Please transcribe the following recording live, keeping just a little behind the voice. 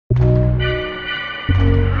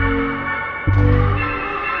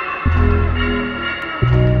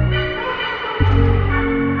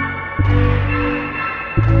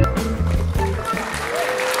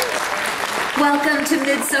Welcome to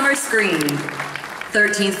Midsummer Scream.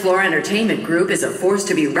 13th Floor Entertainment Group is a force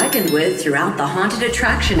to be reckoned with throughout the haunted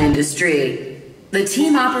attraction industry. The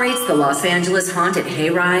team operates the Los Angeles Haunted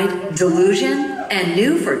Hayride, Delusion, and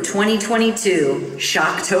new for 2022,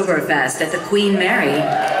 Shaqtoberfest at the Queen Mary.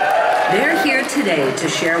 They're here today to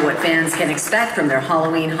share what fans can expect from their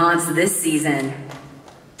Halloween haunts this season.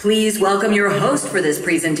 Please welcome your host for this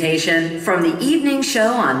presentation from the evening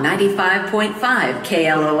show on 95.5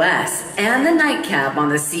 KLOS and the nightcap on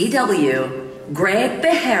the CW, Greg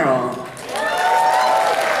Beharrell.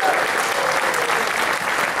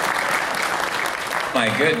 My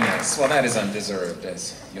goodness, well that is undeserved,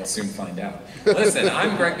 as you'll soon find out. Listen,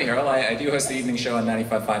 I'm Greg Beharrell. I do host the evening show on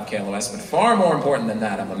 95.5 KLOS, but far more important than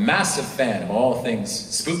that, I'm a massive fan of all things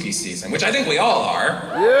spooky season, which I think we all are.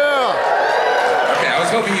 Yeah! Okay, I was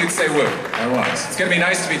hoping you'd say woo. I was. It's gonna be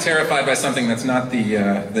nice to be terrified by something that's not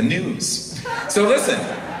the news. So listen,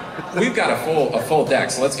 we've got a full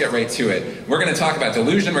deck, so let's get right to it. We're gonna talk about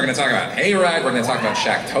Delusion, we're gonna talk about Hayride, we're gonna talk about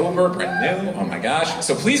Shaqtober, brand new, oh my gosh.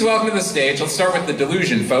 So please welcome to the stage, let's start with the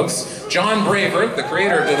Delusion folks. John Braver, the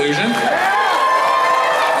creator of Delusion.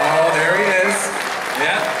 Oh, there he is.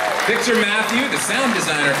 Yeah. Victor Matthew, the sound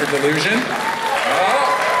designer for Delusion. Oh.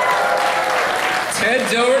 Ted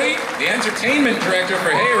Doherty, the entertainment director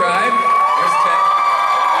for Hayride. There's Ted.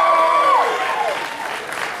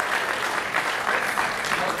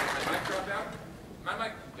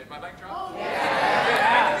 Did my mic drop? Oh,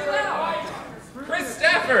 yeah. Chris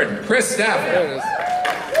Stafford. Chris Stafford.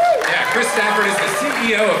 Yeah, Chris Stafford is the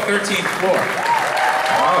CEO of 13th Floor.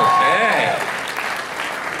 Okay.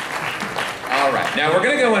 All right, now we're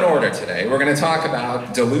going to go in order today. We're going to talk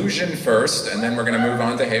about Delusion first, and then we're going to move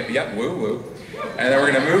on to Yep, woo woo. And then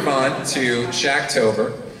we're going to move on to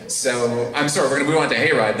Shaqtober. So, I'm sorry, we're going to move on to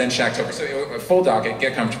Hayride, then Shaqtober. So, full docket,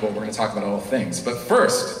 get comfortable, we're going to talk about all things. But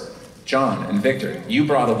first, John and Victor, you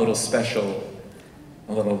brought a little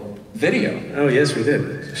video. Oh, yes, we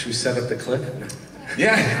did. Should we set up the clip?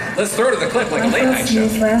 Yeah, let's throw to the clip like a late night show.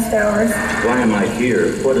 Last hours. Why am I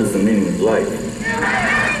here? What is the meaning of life?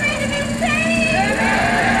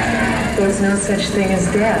 There's no such thing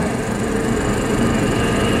as death.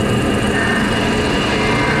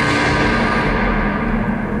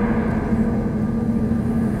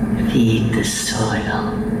 Feed the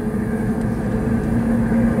soil.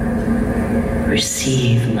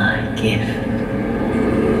 Receive my gift.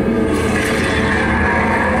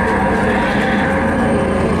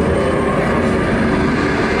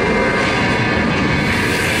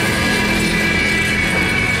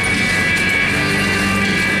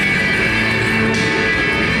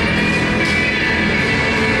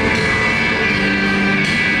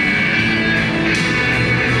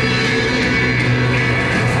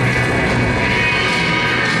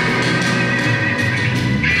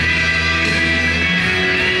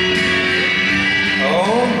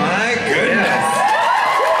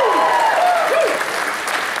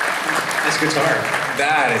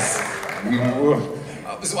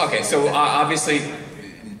 Okay, so obviously,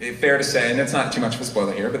 fair to say, and it's not too much of a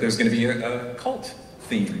spoiler here, but there's going to be a cult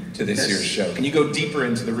theme to this year's show. Can you go deeper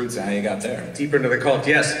into the roots of how you got there? Deeper into the cult,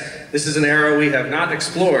 yes. This is an era we have not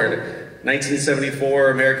explored. 1974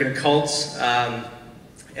 American cults,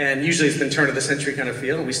 and usually it's been turn of the century kind of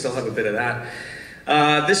feel, and we still have a bit of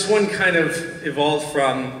that. This one kind of evolved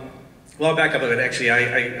from, well, I'll back up a bit. Actually,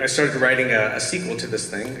 I started writing a sequel to this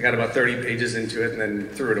thing. I got about 30 pages into it and then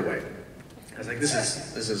threw it away. I was like,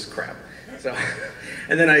 this is crap. So,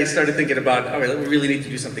 and then I started thinking about, all right, we really need to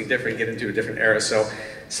do something different, get into a different era. So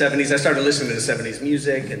 70s, I started listening to the 70s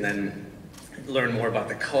music and then learn more about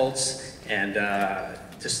the cults and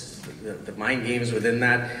just the mind games within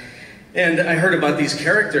that. And I heard about these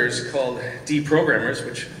characters called deprogrammers,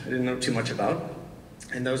 which I didn't know too much about.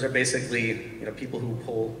 And those are basically, people who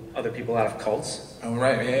pull other people out of cults. Oh,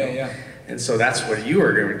 right, yeah. And so that's what you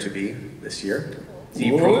are going to be this year,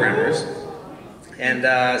 deprogrammers. Whoa. And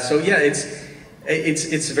so yeah,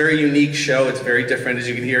 it's a very unique show. It's very different, as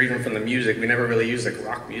you can hear even from the music. We never really used like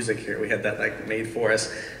rock music here. We had that like made for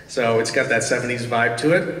us. So it's got that 70s vibe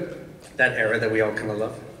to it, that era that we all kind of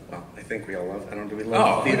love. Well, I think we all love. Do we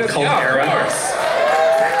love the cult era? Of course.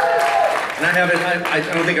 And I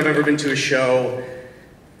don't think I've ever been to a show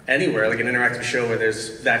anywhere, like an interactive show where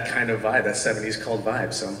there's that kind of vibe, that 70s cult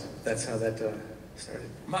vibe. So that's how that started.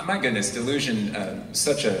 My goodness, Delusion,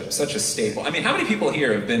 such a staple. I mean, how many people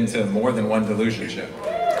here have been to more than one Delusion show?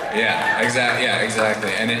 Yeah,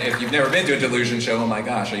 exactly. And if you've never been to a Delusion show, oh my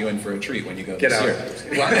gosh, are you in for a treat when you go this year?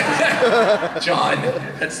 John,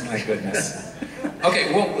 that's my goodness.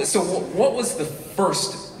 Okay, well, so what was the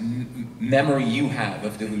first memory you have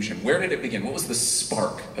of Delusion? Where did it begin? What was the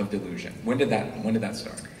spark of Delusion? When did that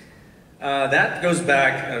start? That goes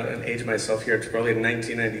back, and age myself here, to probably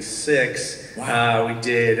 1996. Wow. We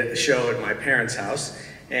did a show at my parents' house,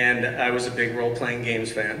 and I was a big role-playing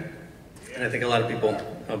games fan. And I think a lot of people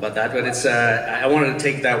know about that, but it's, I wanted to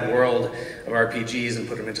take that world of RPGs and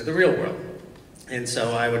put them into the real world. And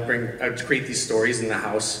so I would create these stories in the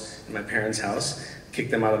house, in my parents' house, kick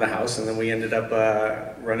them out of the house, and then we ended up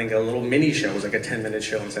running a little mini show. It was like a 10-minute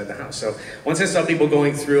show inside the house. So once I saw people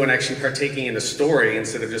going through and actually partaking in a story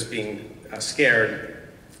instead of just being scared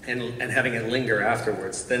and having it linger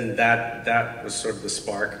afterwards, then that was sort of the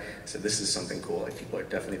spark. I said, this is something cool. Like, people are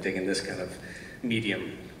definitely digging this kind of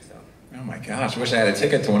medium. So. Oh my gosh, I wish I had a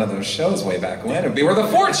ticket to one of those shows way back when. It would be worth a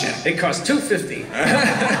fortune. It cost $250.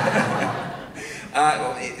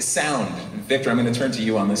 Sound. Victor, I'm going to turn to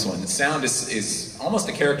you on this one. Sound is almost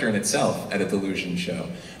a character in itself at a Delusion show.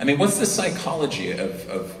 I mean, what's the psychology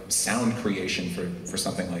of sound creation for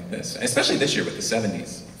something like this? Especially this year with the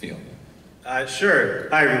 70s feel. Sure.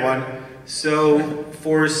 Hi, everyone. So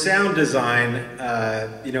for sound design,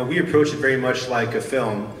 we approach it very much like a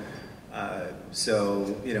film.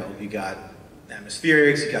 You got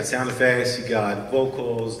atmospherics, you got sound effects, you got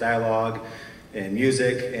vocals, dialogue, and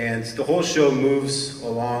music, and the whole show moves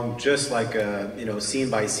along just like scene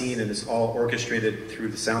by scene, and it's all orchestrated through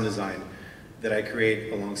the sound design that I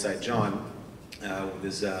create alongside John with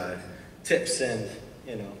his tips and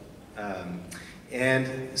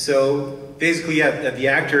so basically, the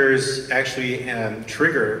actors actually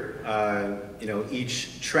trigger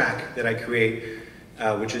each track that I create,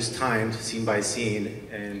 which is timed scene by scene,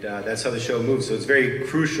 and that's how the show moves. So it's very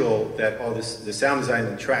crucial that all the sound design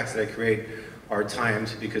and the tracks that I create are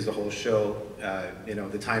timed, because the whole show,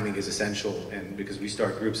 the timing is essential, and because we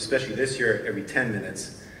start groups, especially this year, every 10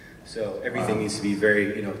 minutes. So everything needs to be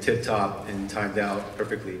very, tip-top and timed out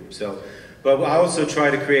perfectly. So, but I also try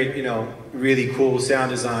to create, really cool sound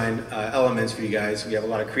design elements for you guys. We have a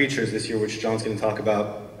lot of creatures this year, which John's going to talk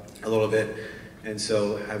about a little bit. And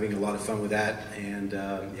so having a lot of fun with that, and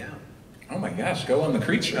yeah. Oh my gosh, go on the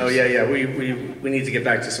creatures. Oh yeah. We need to get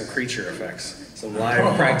back to some creature effects, some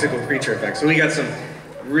live practical creature effects. So we got some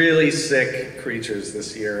really sick creatures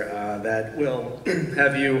this year that will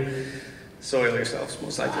have you soil yourselves,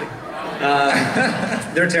 most likely.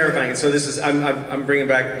 They're terrifying. And so this is, I'm bringing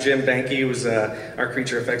back Jim Banky, who was our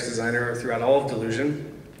creature effects designer throughout all of Delusion.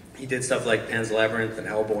 He did stuff like Pan's Labyrinth and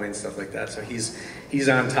Hellboy and stuff like that. So he's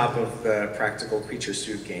on top of the practical creature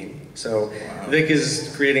suit game. So Vic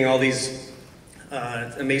is creating all these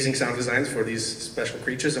amazing sound designs for these special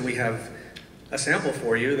creatures, and we have a sample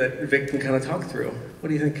for you that Vic can kind of talk through. What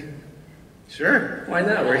do you think? Sure. Why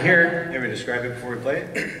not? We're here. Can we describe it before we play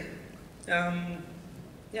it?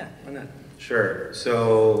 Yeah, why not? Sure.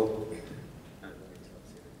 So,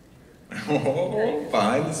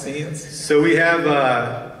 behind the scenes. So we have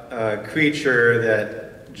a creature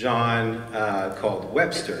that John called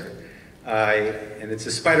Webster, and it's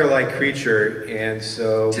a spider-like creature, and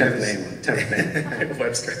so... Temp name,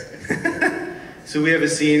 Webster. So we have a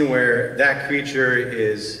scene where that creature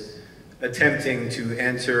is attempting to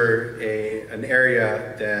enter an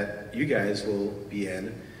area that you guys will be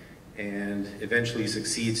in, and eventually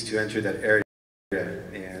succeeds to enter that area,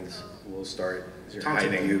 and will start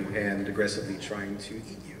taunting you and aggressively trying to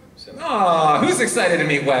eat you. So. Aw, who's excited to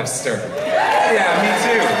meet Webster? Yeah,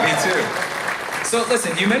 me too. So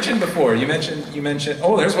listen, you mentioned,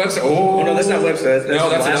 oh, there's Webster. Oh, no, that's not Webster. That's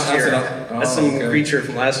from last year. That's some creature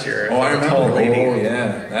from last year. Oh, I remember. Tall lady. Oh,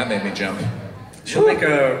 yeah, that made me jump. She'll make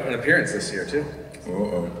an appearance this year too.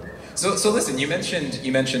 Oh. So listen, you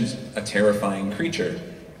mentioned a terrifying creature,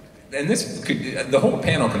 and the whole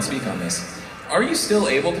panel can speak on this. Are you still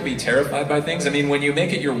able to be terrified by things? I mean, when you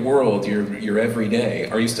make it your world, your everyday,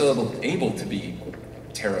 are you still able to be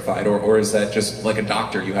terrified, or is that just like a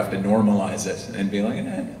doctor, you have to normalize it and be like,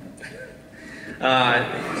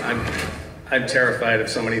 I'm terrified of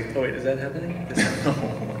so many. Oh wait, is that happening?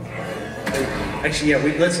 Actually, yeah.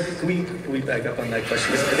 Can we back up on that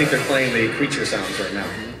question? I think they're playing the creature sounds right now.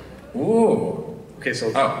 Ooh. Okay,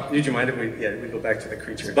 so would you mind if we go back to the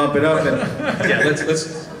creature? Let's bump it up and yeah,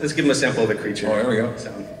 let's give them a sample of the creature. Oh, here we go.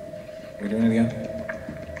 Sound. We're doing it again.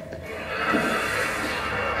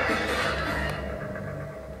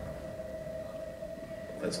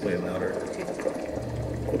 let's play it louder.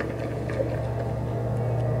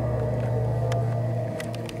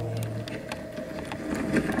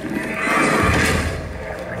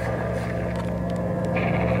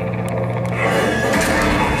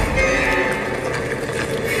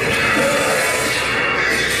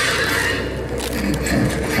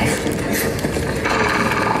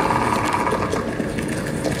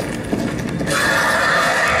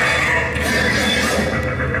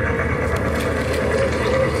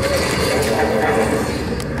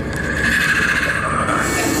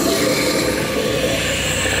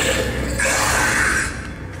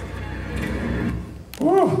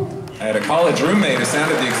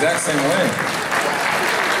 same way.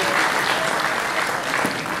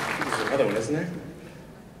 There's another one, isn't there?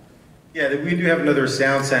 Yeah, we do have another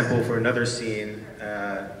sound sample for another scene.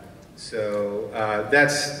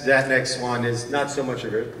 That next one is not so much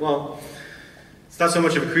of it's not so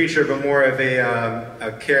much of a creature, but more of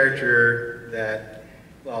a character that,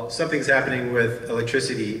 something's happening with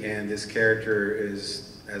electricity, and this character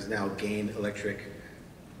has now gained electric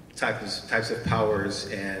types of powers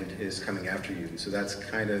and is coming after you. So that's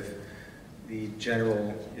kind of the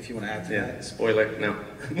general, if you want to add to that. Spoiler, no.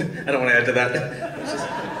 I don't want to add to that.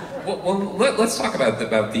 Let's talk about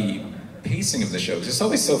the pacing of the show, because it's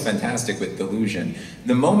always so fantastic with Delusion.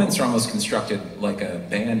 The moments are almost constructed like a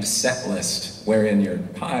band set list, wherein your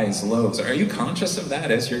highs, lows. Are you conscious of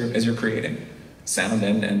that as you're creating sound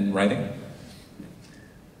and writing?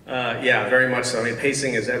 Yeah, very much so. I mean,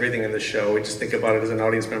 pacing is everything in the show. We just think about it as an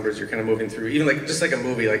audience member as you're kind of moving through, even just like a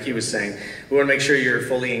movie, like he was saying. We want to make sure you're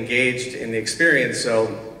fully engaged in the experience.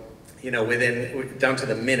 So, down to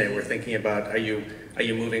the minute, we're thinking about, are you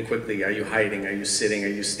moving quickly? Are you hiding? Are you sitting? Are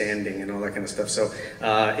you standing? And all that kind of stuff. So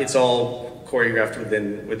it's all choreographed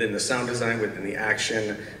within the sound design, within the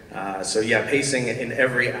action. So yeah, pacing in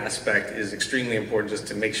every aspect is extremely important, just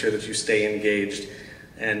to make sure that you stay engaged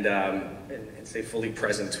and stay fully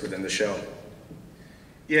present within the show.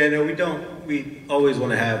 Yeah, no, we don't. We always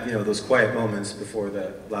want to have those quiet moments before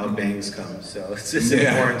the loud bangs come. So it's just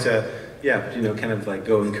important to kind of like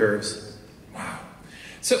go in curves. Wow.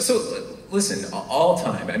 So listen, all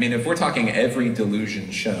time. I mean, if we're talking every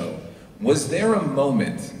Delusion show, was there a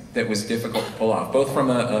moment that was difficult to pull off, both from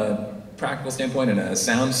a practical standpoint and a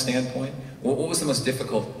sound standpoint? What was the most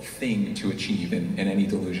difficult thing to achieve in any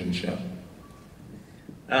Delusion show?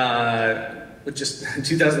 Just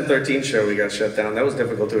 2013 show, we got shut down. That was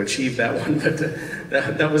difficult to achieve, that one, but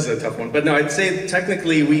that was a tough one. But no, I'd say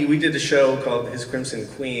technically we did a show called His Crimson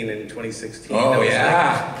Queen in 2016. Oh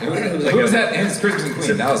yeah, who was that? His Crimson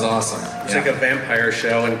Queen. That was awesome. It's like a vampire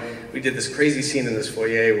show, and we did this crazy scene in this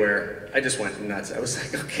foyer where I just went nuts. I was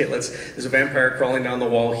like, okay, there's a vampire crawling down the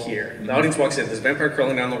wall here. The audience walks in, there's a vampire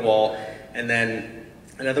crawling down the wall, and then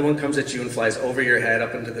another one comes at you and flies over your head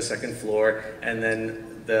up into the second floor, and then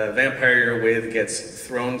the vampire you're with gets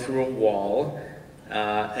thrown through a wall,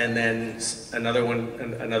 and then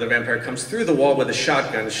another vampire comes through the wall with a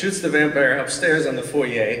shotgun, shoots the vampire upstairs on the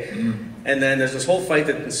foyer, and then there's this whole fight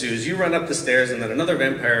that ensues. You run up the stairs, and then another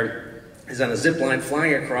vampire is on a zip line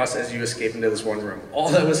flying across as you escape into this one room. All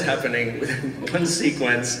that was happening within one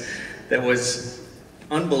sequence that was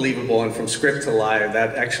unbelievable, and from script to live,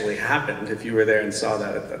 that actually happened. If you were there and saw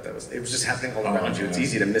that, it was just happening all around you. It's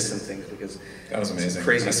easy to miss some things because that was amazing.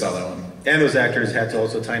 Crazy. I saw that one. And those actors had to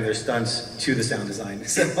also time their stunts to the sound design.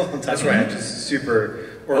 So that's right. Just super.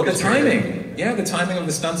 Oh, the timing. Yeah, the timing of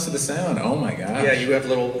the stunts to the sound. Oh my gosh. Yeah, you have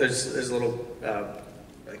there's a little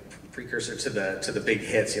like precursor to the big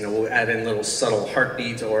hits. We'll add in little subtle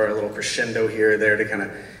heartbeat or a little crescendo here or there to kind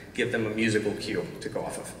of give them a musical cue to go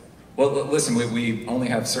off of. Well, listen, we only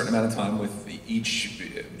have a certain amount of time with each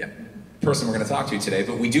person we're going to talk to today,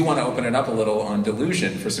 but we do want to open it up a little on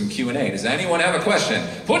Delusion for some Q&A. Does anyone have a question?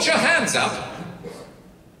 Put your hands up.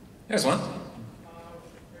 There's one.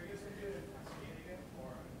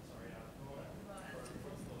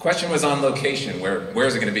 Question was on location. Where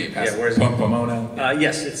is it going to be? Past where's Pomona?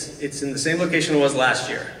 Yes, it's in the same location it was last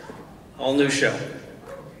year. All new show.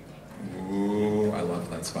 Ooh, I love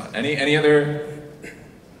that spot. Any other?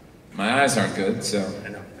 My eyes aren't good, so. I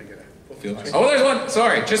know, I get it. Oh, there's one.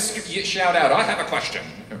 Sorry, just shout out. I have a question.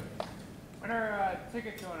 When are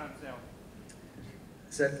tickets going on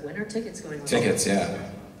sale? When are tickets going on? Tickets, yeah.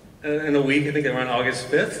 In a week, I think around August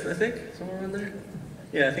 5th, I think, somewhere around there.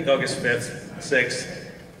 Yeah, I think August 5th, 6th.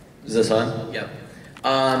 Is this on? Yeah.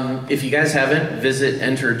 If you guys haven't, visit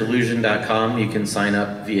enterdelusion.com. You can sign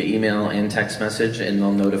up via email and text message, and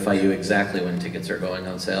they'll notify you exactly when tickets are going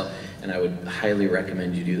on sale. And I would highly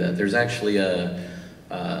recommend you do that. There's actually a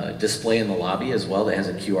display in the lobby as well that has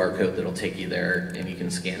a QR code that'll take you there, and you can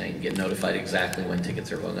scan it and get notified exactly when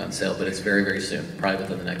tickets are going on sale. But it's very, very soon, probably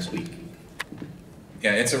within the next week.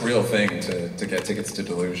 Yeah, it's a real thing to get tickets to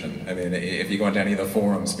Delusion. I mean, if you go on any of the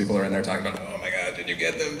forums, people are in there talking about, oh my God, did you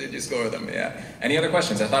get them? Did you score them? Yeah. Any other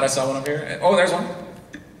questions? I thought I saw one over here. Oh, there's one. So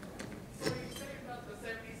you say about the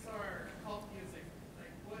 70s or cult music, like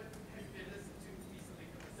what have you been listening to recently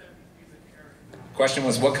from the 70s music era? Question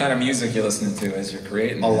was, what kind of music you listening to as you're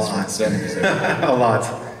creating? A lot. 70s. A lot.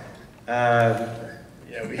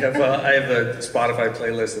 Yeah, we have. I have a Spotify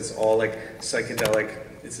playlist that's all like psychedelic.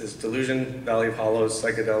 It says Delusion, Valley of Hollows,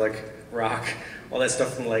 psychedelic rock, all that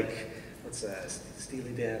stuff from like what's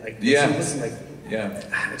Steely Dan, like listen like Yeah.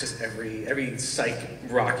 Just every psych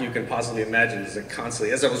rock you can possibly imagine is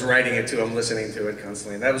constantly, as I was writing it too, I'm listening to it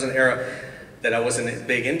constantly. And that was an era that I wasn't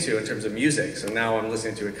big into in terms of music, so now I'm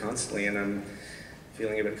listening to it constantly and I'm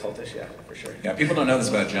feeling a bit cultish, yeah, for sure. Yeah, people don't know this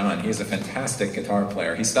about John. He's a fantastic guitar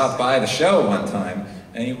player. He stopped by the show one time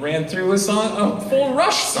and he ran through a full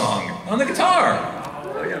Rush song on the guitar.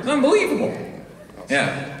 Oh, yeah. It's unbelievable.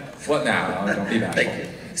 Yeah. What now? Don't be bashful. Thank you.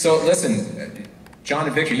 So listen, John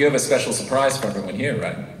and Victor, you have a special surprise for everyone here,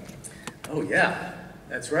 right? Oh yeah,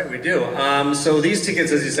 that's right, we do. So these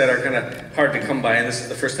tickets, as you said, are kind of hard to come by, and this is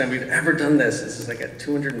the first time we've ever done this. This is like a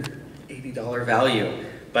 $280 value.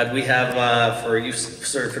 But we have, for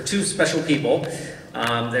two special people,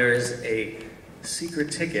 there is a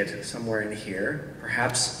secret ticket somewhere in here,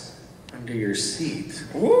 perhaps under your seat.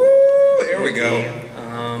 Woo! Here we go.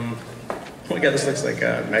 Oh my god, this looks like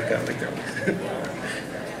Mecca.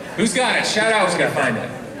 Who's got it? Shout out, who's gonna find it?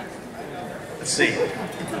 Let's see.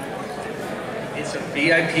 It's a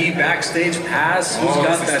VIP backstage pass. Who's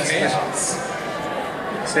got that chaos.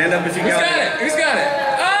 Stand up if you got it. Who's got it?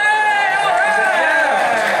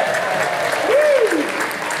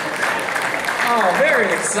 Oh,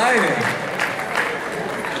 very exciting.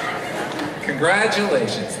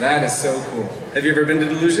 Congratulations, that is so cool. Have you ever been to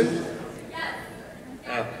Delusion? Yes.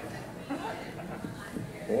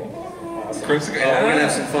 Awesome. We're gonna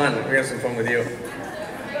have some fun. We're gonna have some fun with you.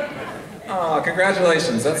 Oh,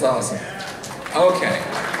 congratulations, that's awesome. Okay.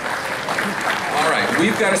 All right,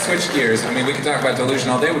 we've got to switch gears. I mean, we can talk about Delusion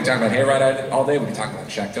all day, we can talk about Hayride all day, we can talk about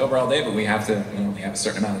Shaqtober all day, but we have to, we only have a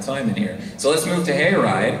certain amount of time in here. So let's move to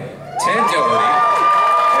Hayride. Ted Doherty.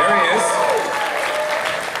 There he is.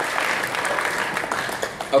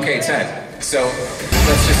 Okay, Ted, so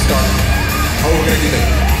let's just start. Oh, we're gonna do the...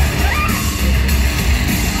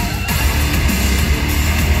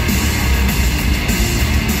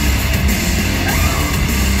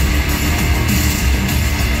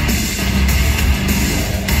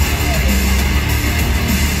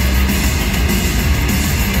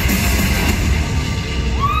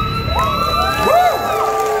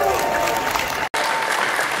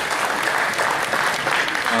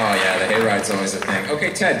 Hayride's always a thing.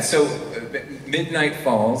 Okay, Ted, so Midnight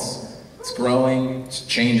Falls, it's growing, it's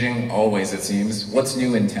changing, always it seems. What's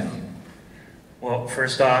new in town? Well,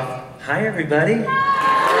 first off, hi everybody.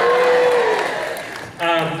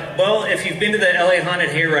 Well, if you've been to the LA Haunted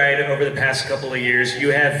Hayride over the past couple of years,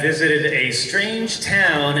 you have visited a strange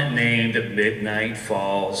town named Midnight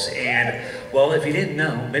Falls. And, well, if you didn't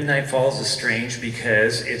know, Midnight Falls is strange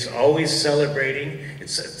because it's always celebrating,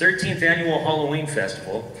 it's a 13th annual Halloween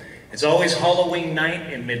festival. It's always Halloween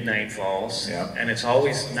night in Midnight Falls, and it's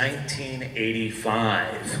always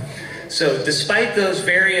 1985. So despite those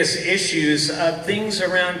various issues, things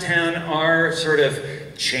around town are sort of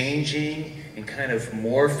changing and kind of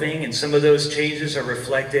morphing, and some of those changes are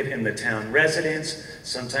reflected in the town residents.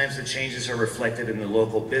 Sometimes the changes are reflected in the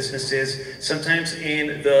local businesses, sometimes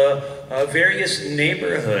in the various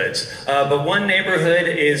neighborhoods. But one neighborhood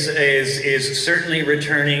is certainly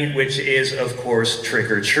returning, which is, of course,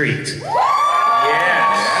 Trick or Treat. Yes.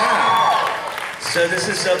 Yeah. So this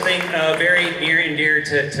is something very near and dear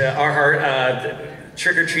to our heart.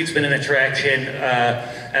 Trick or Treat's been an attraction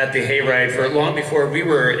at the Hayride for long before we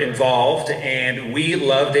were involved, and we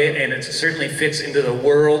loved it, and it certainly fits into the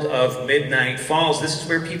world of Midnight Falls. This is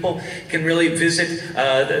where people can really visit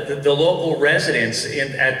the local residents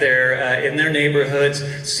in their neighborhoods,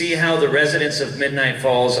 see how the residents of Midnight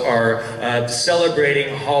Falls are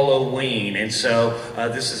celebrating Halloween. And so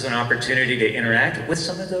this is an opportunity to interact with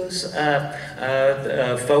some of those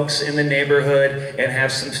folks in the neighborhood and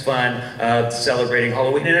have some fun celebrating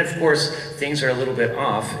Halloween. And of course, things are a little bit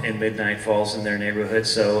off in Midnight Falls in their neighborhood,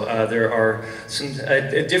 so there are some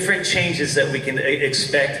different changes that we can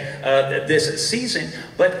expect this season.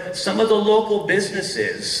 But some of the local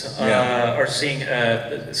businesses are seeing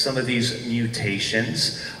some of these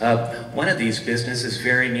mutations. One of these businesses is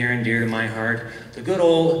very near and dear to my heart, the good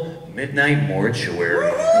old Midnight Mortuary.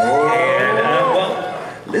 And,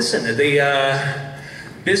 well, listen, the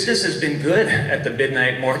business has been good at the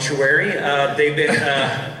Midnight Mortuary. They've been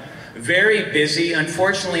very busy.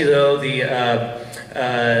 Unfortunately, though,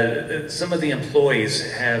 some of the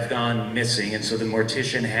employees have gone missing, and so the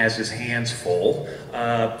mortician has his hands full,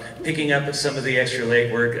 picking up some of the extra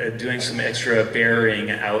legwork, doing some extra burying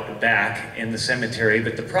out back in the cemetery.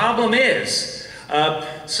 But the problem is,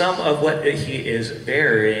 some of what he is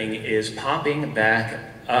burying is popping back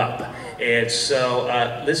up. And so,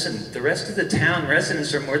 listen, the rest of the town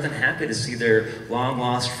residents are more than happy to see their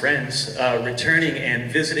long-lost friends returning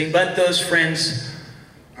and visiting, but those friends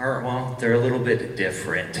Well, they're a little bit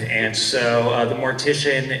different. And so the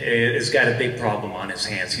mortician has got a big problem on his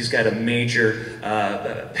hands. He's got a major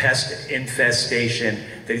pest infestation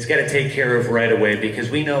that he's got to take care of right away, because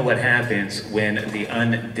we know what happens when the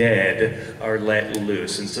undead are let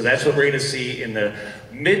loose. And so that's what we're going to see in the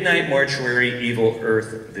Midnight Mortuary Evil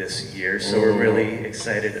Earth this year. So we're really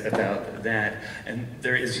excited about that. And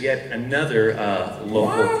there is yet another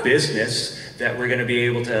local business that we're going to be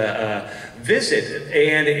able to visit.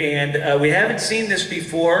 And we haven't seen this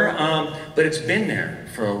before, but it's been there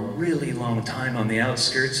for a really long time on the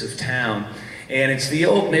outskirts of town. And it's the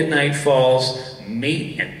old Midnight Falls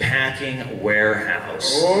Meat and Packing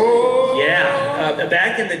Warehouse. Oh. Yeah,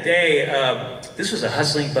 back in the day, this was a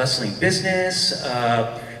hustling, bustling business,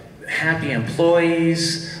 happy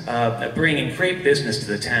employees, bringing great business to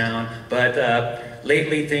the town. But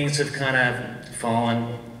lately things have kind of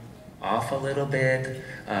fallen off a little bit.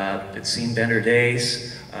 It's seen better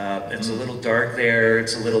days. It's a little dark there.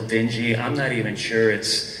 It's a little dingy. I'm not even sure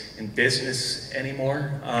it's in business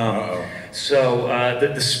anymore. So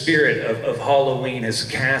the spirit of Halloween has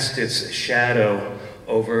cast its shadow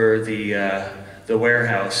over the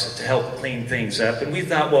warehouse to help clean things up. And we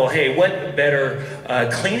thought, well, hey, what better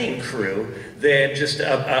cleaning crew than just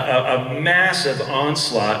a massive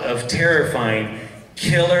onslaught of terrifying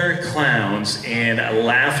killer clowns in a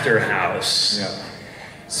Laughter House. Yeah.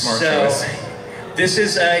 Smart choice. This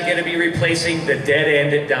is going to be replacing the Dead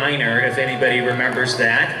End Diner, if anybody remembers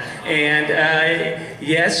that. And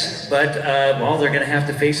yes, but well, they're going to have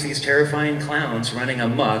to face these terrifying clowns running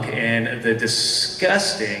amok in the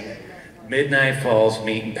disgusting Midnight Falls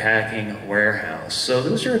Meat and Packing Warehouse. So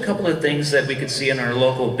those are a couple of things that we could see in our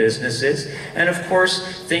local businesses. And of course,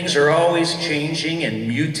 things are always changing and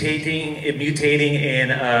mutating in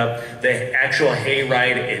the actual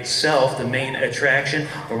hayride itself, the main attraction.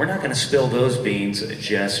 But we're not going to spill those beans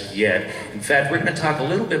just yet. In fact, we're going to talk a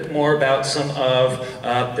little bit more about some of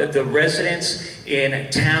the residents in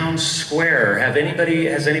Town Square. Has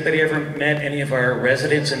anybody ever met any of our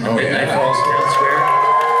residents in the Midnight Falls Town Square?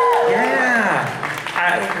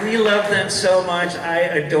 Yeah, we love them so much. I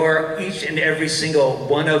adore each and every single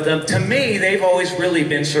one of them. To me, they've always really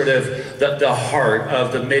been sort of the heart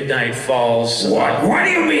of the Midnight Falls. What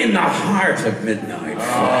do you mean the heart of Midnight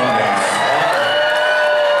Falls?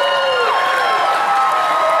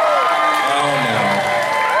 Oh no.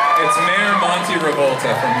 It's Mayor Monty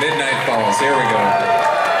Revolta from Midnight Falls. Here we go.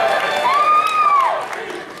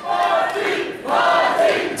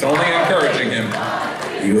 It's only encouraging him.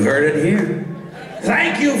 You heard it here.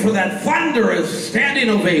 Thank you for that thunderous standing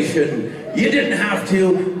ovation. You didn't have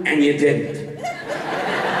to, and you didn't.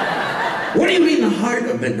 What do you mean the heart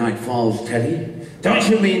of Midnight Falls, Teddy? Don't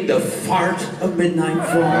you mean the fart of Midnight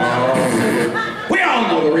Falls? Oh. We all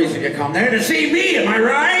know the reason you come there, to see me, am I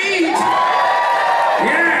right?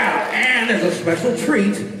 Yeah, and as a special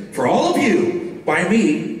treat for all of you, by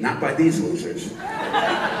me, not by these losers.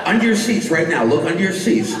 Under your seats right now. Look under your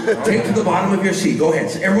seats. Take to the bottom of your seat. Go ahead.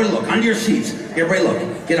 Everybody look. Under your seats. Everybody look.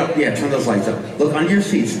 Get up. Yeah, turn those lights up. Look under your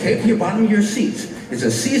seats. Take to your bottom of your seats. It's a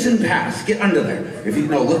season pass. Get under there. If you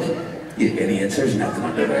know, look. You idiots. There's nothing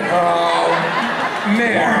under there. Oh,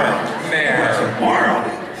 Mayor. Moral.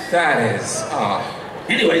 That is,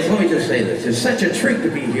 Anyways, let me just say this. It's such a treat to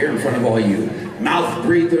be here in front of all you mouth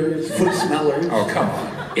breathers, foot smellers. Oh, come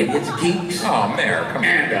on. Idiots, geeks. Oh, Mayor, come on.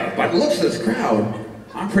 And by the looks of this crowd,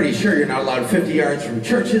 I'm pretty sure you're not allowed 50 yards from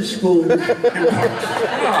churches, schools, and parks.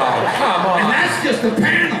 Oh, come on. And that's just the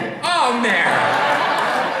panel. Oh, Mayor.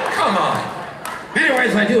 Come on.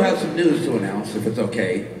 Anyways, I do have some news to announce, if it's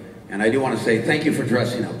okay. And I do want to say thank you for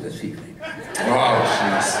dressing up this evening. Oh,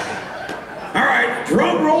 jeez. All right,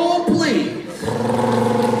 drum roll, please.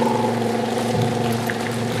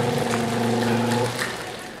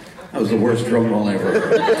 That was the worst drum roll ever.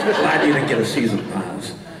 Glad you didn't get a season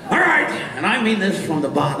pass. All right, and I mean this from the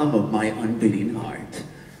bottom of my unbeating heart.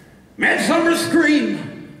 Midsummer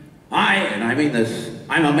Scream. I mean this,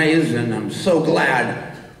 I'm amazed and I'm so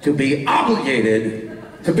glad to be obligated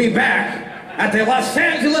to be back at the Los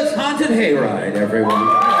Angeles Haunted Hayride, everyone.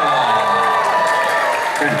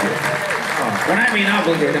 Thank you. When I mean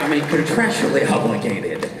obligated, I mean contractually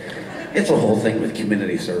obligated. It's a whole thing with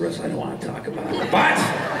community service I don't want to talk about. But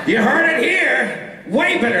you heard it here.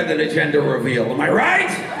 Way better than a gender reveal, am I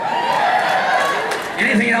right?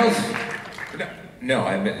 Anything else? No,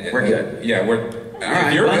 we're good. Yeah, we're... All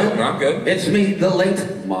right, you're good, I'm good. It's me, the late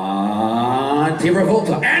Monty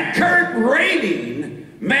Revolta, and current reigning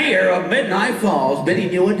mayor of Midnight Falls,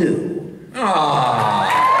 bidding you adieu. Aww,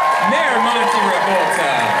 Mayor Monty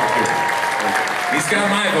Revolta. He's got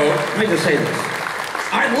my vote. Let me just say this.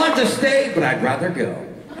 I'd love to stay, but I'd rather go.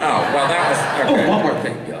 well, that was... Okay. Oh, one more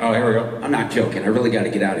thing. Oh, here we go. I'm not joking. I really got to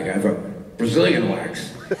get out of here. I have a Brazilian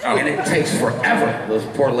wax. And it takes forever, those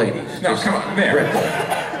poor ladies. No, come on, there.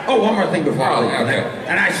 Oh, one more thing before I leave. Okay.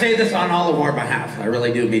 And I say this on all of our behalf. I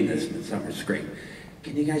really do mean this, Midsummer Scream.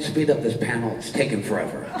 Can you guys speed up this panel? It's taking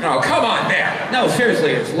forever. Oh, come on, Mayor. No, seriously,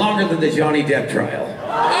 it's longer than the Johnny Depp trial.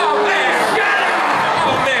 Oh, Mayor, shut up!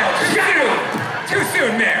 Oh, Mayor, shut up! Too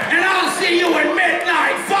soon, Mayor. And I'll see you in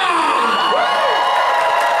Midnight Fall!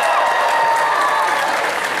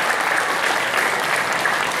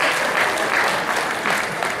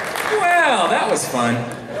 Well, that was fun.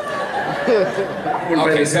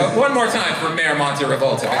 Okay, so one more time for Mayor Monte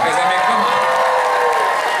Revolta, because, I mean, come on.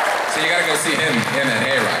 So you gotta go see him at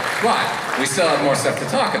Hayride. But we still have more stuff to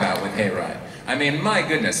talk about with Hayride. I mean, my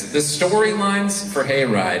goodness, the storylines for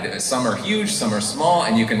Hayride, some are huge, some are small,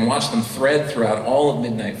 and you can watch them thread throughout all of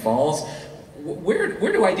Midnight Falls.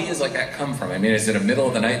 Where do ideas like that come from? I mean, is it a middle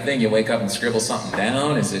of the night thing? You wake up and scribble something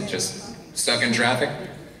down? Is it just stuck in traffic?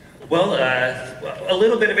 Well, a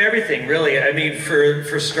little bit of everything, really. I mean,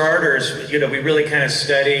 for starters, you know, we really kind of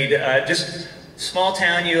studied just small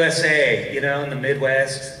town USA, you know, in the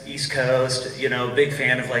Midwest, East Coast, you know, big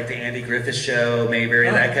fan of like the Andy Griffith Show, Mayberry,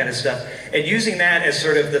 that kind of stuff. And using that as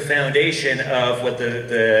sort of the foundation of what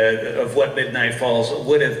of what Midnight Falls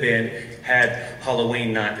would have been had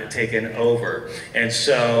Halloween not taken over. And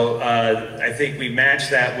so I think we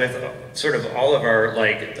matched that with sort of all of our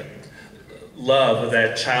like love of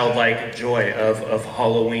that childlike joy of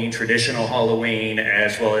Halloween, traditional Halloween,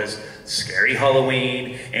 as well as scary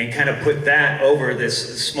Halloween, and kind of put that over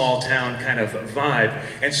this small town kind of vibe.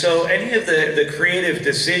 And so any of the creative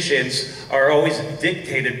decisions are always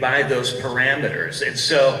dictated by those parameters. And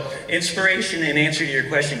so inspiration, in answer to your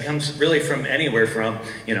question, comes really from anywhere from,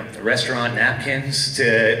 you know, restaurant napkins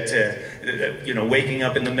to you know, waking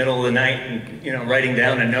up in the middle of the night and, you know, writing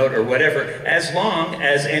down a note or whatever, as long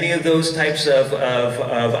as any of those types of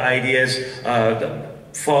ideas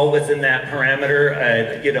fall within that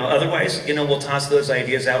parameter. You know, otherwise, you know, we'll toss those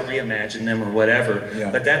ideas out, reimagine them or whatever.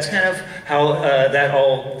 Yeah. But that's kind of how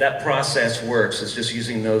that process works, is just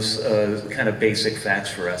using those kind of basic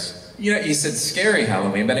facts for us. You know, you said scary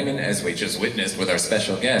Halloween, but I mean, as we just witnessed with our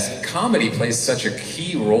special guest, comedy plays such a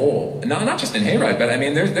key role. Not just in Hayride, but I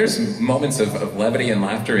mean, there's moments of levity and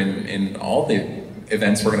laughter in all the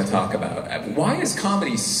events we're going to talk about. Why is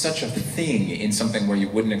comedy such a thing in something where you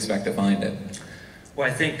wouldn't expect to find it? Well,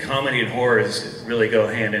 I think comedy and horror really go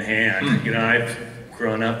hand in hand. You know, I've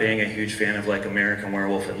grown up being a huge fan of like American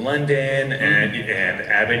Werewolf in London and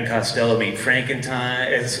Abbott and Costello Meet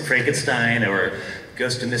Frankenstein, or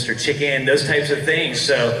Ghost of Mr. Chicken, those types of things.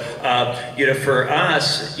 So, you know, for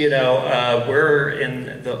us, you know, we're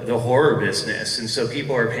in the horror business, and so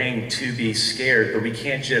people are paying to be scared, but we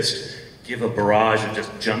can't just give a barrage of just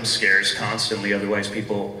jump scares constantly, otherwise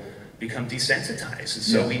people become desensitized. And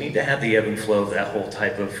so we need to have the ebb and flow of that whole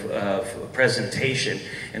type of presentation.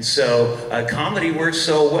 And so comedy works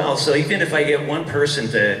so well. So even if I get one person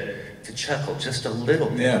to chuckle just a little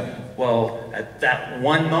bit, well, at that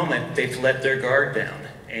one moment, they've let their guard down.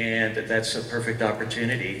 And that's a perfect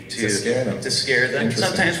opportunity to scare them.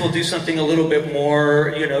 Sometimes we'll do something a little bit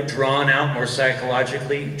more, you know, drawn out, more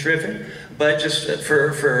psychologically driven. But just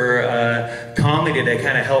for comedy to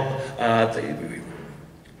kind of help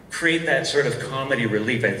create that sort of comedy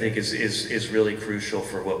relief, I think is really crucial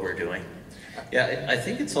for what we're doing. Yeah, I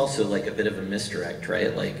think it's also like a bit of a misdirect,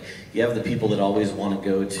 right? Like, you have the people that always want to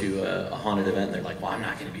go to a haunted event, and they're like, well, I'm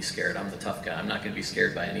not going to be scared, I'm the tough guy, I'm not going to be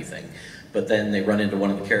scared by anything. But then they run into one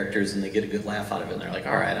of the characters and they get a good laugh out of it, and they're like,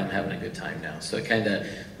 all right, I'm having a good time now. So it kind of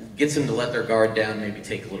gets them to let their guard down, maybe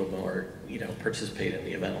take a little more, you know, participate in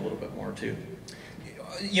the event a little bit more too.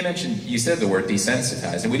 You said the word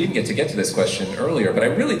desensitized, and we didn't get to this question earlier, but I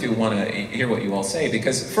really do want to hear what you all say,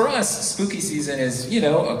 because for us, spooky season is, you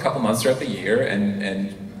know, a couple months throughout the year,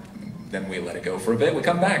 and then we let it go for a bit. We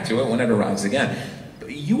come back to it when it arrives again.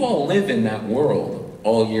 But you all live in that world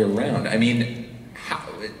all year round. I mean,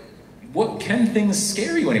 what can things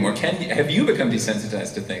scare you anymore? Have you become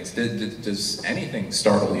desensitized to things? Does anything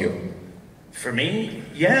startle you? For me,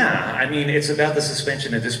 yeah. I mean, it's about the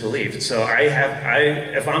suspension of disbelief. So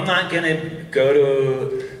if I'm not gonna go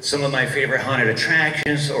to some of my favorite haunted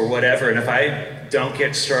attractions or whatever, and if I don't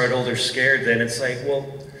get startled or scared, then it's like,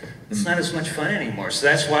 well, it's not as much fun anymore. So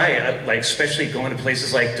that's why, like, especially going to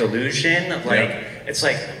places like Delusion, like, it's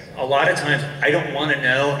like, a lot of times I don't want to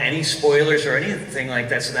know any spoilers or anything like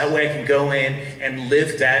that, so that way I can go in and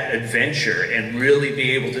live that adventure and really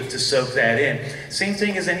be able to soak that in. Same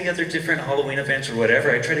thing as any other different Halloween events or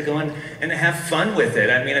whatever. I try to go in and have fun with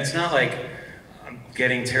it. I mean, it's not like I'm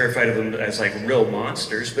getting terrified of them as like real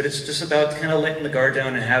monsters, but it's just about kind of letting the guard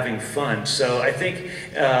down and having fun. So I think,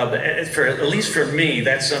 at least for me,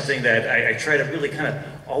 that's something that I try to really kind of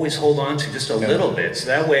always hold on to just a little bit. So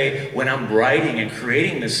that way, when I'm writing and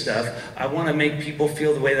creating this stuff, I want to make people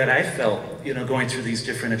feel the way that I felt, you know, going through these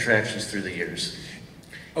different attractions through the years.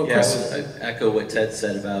 Oh, yeah, I echo what Ted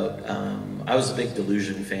said about, I was a big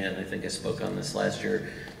Delusion fan. I think I spoke on this last year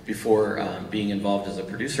before being involved as a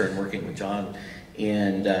producer and working with John.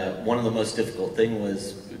 And one of the most difficult thing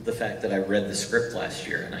was the fact that I read the script last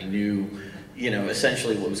year and I knew, you know,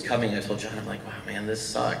 essentially what was coming. I told John, I'm like, wow, man, this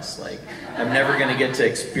sucks. Like, I'm never going to get to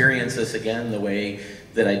experience this again the way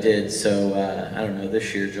that I did. So, I don't know,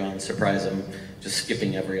 this year, John, surprise him, just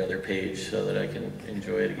skipping every other page so that I can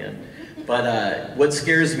enjoy it again. But what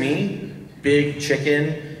scares me, big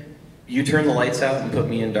chicken, you turn the lights out and put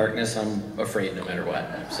me in darkness, I'm afraid no matter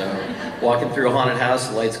what. So, walking through a haunted house,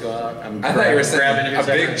 the lights go out, I'm I thought you were saying grabbing a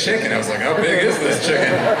big chicken. I was like, how big is this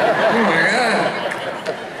chicken? Oh my God.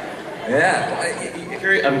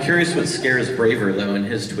 Yeah. I'm curious what scares Braver, though, in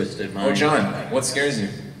his twisted mind. Oh, John, what scares you?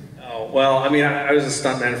 Oh, well, I mean, I was a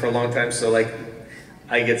stuntman for a long time, so like,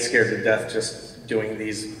 I get scared to death just doing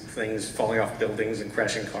these things, falling off buildings and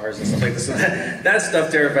crashing cars and stuff like this. So that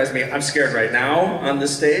stuff terrifies me. I'm scared right now on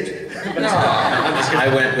this stage. No.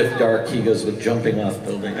 I went with dark, he goes with jumping off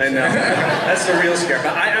buildings. I know. That's the real scare.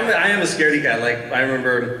 But I am a scaredy cat. Like, I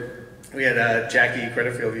remember we had Jackie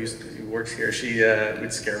Creditfield, who works here. She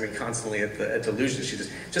would scare me constantly at Delusion. She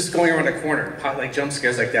just going around a corner, like jump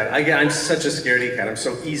scares like that. I'm such a scaredy cat. I'm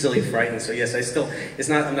so easily frightened. So yes,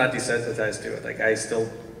 I'm not desensitized to it. Like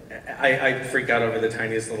I freak out over the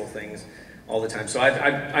tiniest little things all the time. So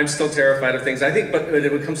I'm still terrified of things. I think, but when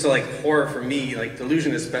it comes to like horror for me, like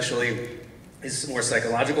Delusion especially, is more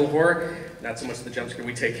psychological horror, not so much the jump scare.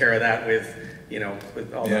 We take care of that with, you know,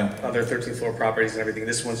 with all the other 13th floor properties and everything.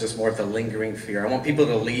 This one's just more of the lingering fear. I want people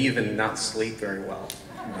to leave and not sleep very well.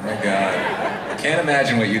 Oh my God. I can't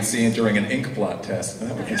imagine what you'd see during an ink blot test.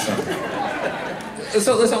 That would be something.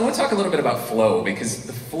 So listen, I want to talk a little bit about flow, because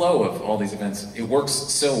the flow of all these events, it works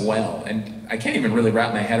so well, and I can't even really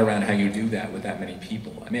wrap my head around how you do that with that many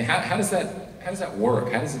people. I mean, how does that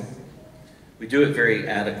work? How does it? We do it very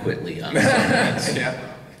adequately on some events.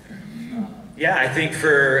 Yeah, I think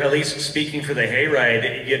at least speaking for the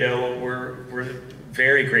Hayride, you know, we're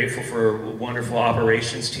very grateful for a wonderful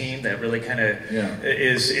operations team that really kind of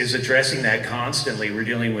is addressing that constantly. We're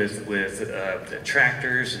dealing with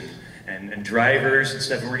tractors and drivers and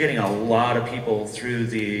stuff, and we're getting a lot of people through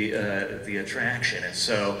the attraction, and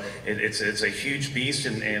so it's a huge beast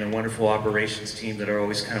and a wonderful operations team that are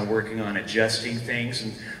always kind of working on adjusting things,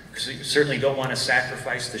 and certainly don't want to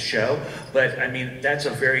sacrifice the show, but I mean, that's a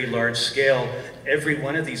very large scale. Every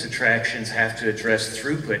one of these attractions have to address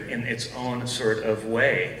throughput in its own sort of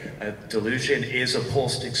way. Delusion is a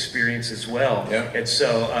pulsed experience as well. And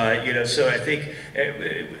so, you know, so I think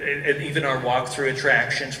even our walkthrough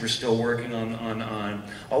attractions, we're still working on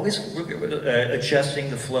always adjusting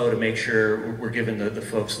the flow to make sure we're giving the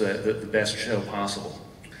folks the best show possible.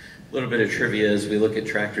 A little bit of trivia as we look at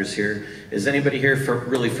tractors here. Is anybody here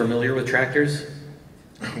really familiar with tractors?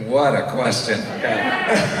 What a question.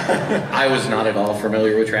 I was not at all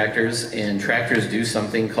familiar with tractors, and tractors do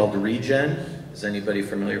something called regen. Is anybody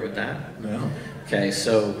familiar with that? No. Okay,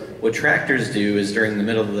 so what tractors do is during the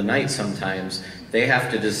middle of the night sometimes, they have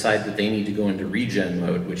to decide that they need to go into regen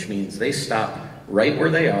mode, which means they stop right where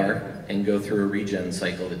they are and go through a regen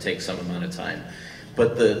cycle that takes some amount of time.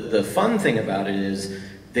 But the fun thing about it is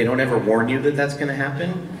they don't ever warn you that that's going to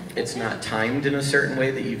happen. It's not timed in a certain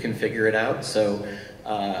way that you can figure it out. So,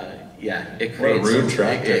 yeah, it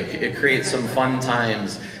creates some fun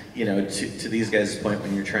times, you know, to these guys' point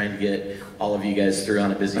when you're trying to get all of you guys through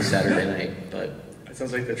on a busy Saturday night. But it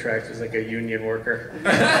sounds like the tractor's like a union worker.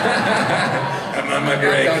 I'm on my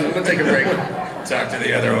break. I'm gonna take a break. Talk to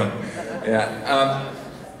the other one. Yeah.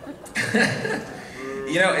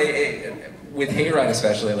 You know, with Hayride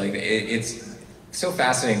especially, like it's so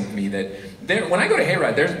fascinating to me that when I go to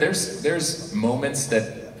Hayride, there's moments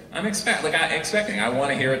that I'm expecting. I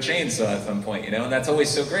want to hear a chainsaw at some point, you know, and that's always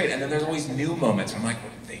so great. And then there's always new moments. I'm like,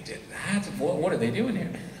 they did that? What are they doing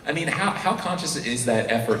here? I mean, how conscious is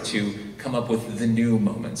that effort to come up with the new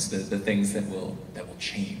moments, the things that will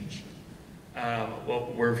change?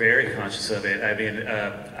 Well, we're very conscious of it. I mean,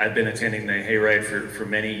 I've been attending the Hayride for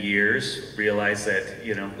many years. Realize that,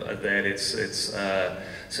 you know, that it's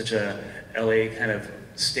such a LA kind of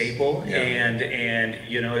staple, and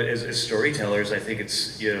you know, as storytellers, I think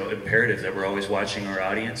it's, you know, imperative that we're always watching our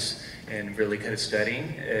audience and really kind of studying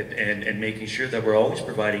and making sure that we're always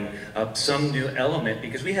providing some new element,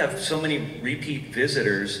 because we have so many repeat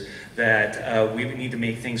visitors that we need to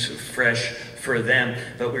make things fresh for them.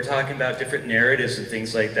 But we're talking about different narratives and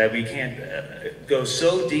things like that. We can't go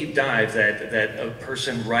so deep dive that a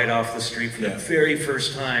person right off the street for the very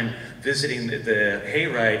first time visiting the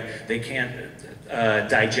hayride, they can't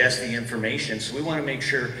digest the information. So we want to make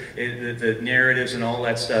sure the narratives and all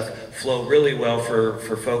that stuff flow really well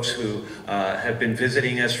for folks who have been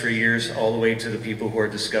visiting us for years, all the way to the people who are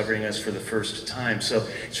discovering us for the first time. So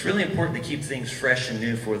it's really important to keep things fresh and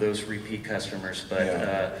new for those repeat customers,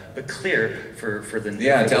 but clear for the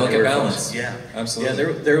delicate balance. Folks. Yeah, absolutely.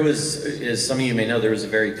 Yeah, there was, as some of you may know, there was a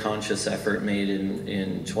very conscious effort made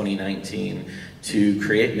in 2019 to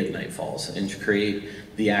create Midnight Falls and to create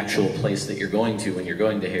the actual place that you're going to when you're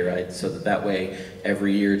going to Hayride, so that way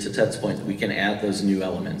every year, to Ted's point, we can add those new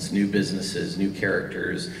elements, new businesses, new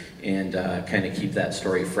characters, and kind of keep that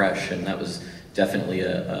story fresh. And that was definitely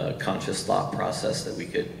a conscious thought process that we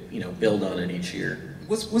could, build on it each year.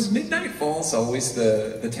 Was Midnight Falls always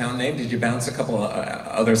the town name? Did you bounce a couple of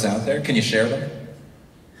others out there? Can you share them?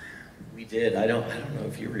 We did. I don't know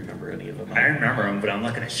if you remember any of them. I remember them, but I'm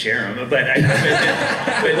not going to share them. But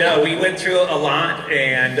no, we went through a lot,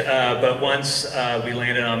 and but once we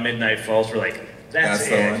landed on Midnight Falls, we're like, that's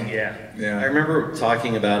the it. one. Yeah. I remember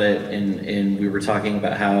talking about it, and we were talking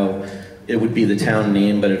about how it would be the town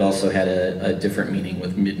name, but it also had a different meaning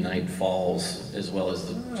with Midnight Falls, as well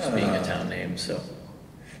as just being a town name. So.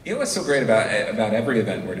 You know what's so great about every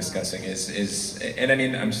event we're discussing is, and I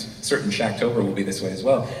mean, I'm certain Shaqtober will be this way as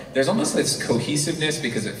well. There's almost this cohesiveness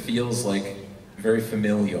because it feels like very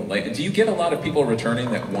familial. Like, do you get a lot of people returning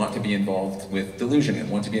that want to be involved with Delusion and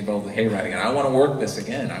want to be involved with Hayriding? And I want to work this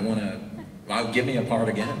again. Give me a part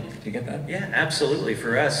again. Do you get that? Yeah, absolutely.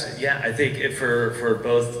 For us, I think for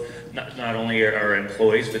both. Not only our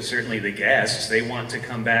employees, but certainly the guests, they want to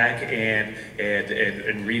come back and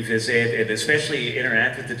revisit, and especially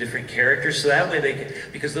interact with the different characters. So that way they can,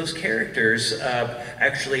 because those characters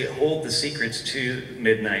actually hold the secrets to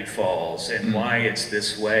Midnight Falls and why it's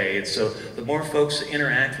this way. And so the more folks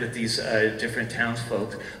interact with these different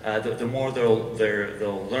townsfolk, the more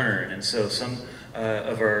they'll learn. And so some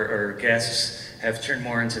of our guests have turned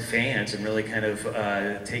more into fans and really kind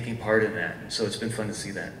of taking part in that. So it's been fun to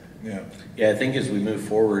see that. Yeah, I think as we move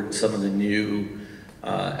forward, some of the new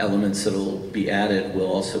elements that will be added will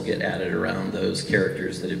also get added around those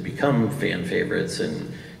characters that have become fan favorites,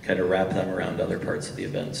 and kind of wrap them around other parts of the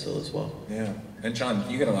event still as well. Yeah. And John,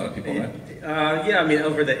 you get a lot of people, right? I mean,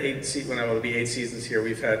 over the 8 seasons here,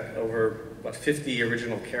 we've had over about 50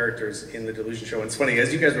 original characters in the Delusion show. And it's funny,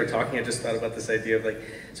 as you guys were talking, I just thought about this idea of like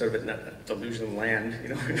sort of a Delusion land,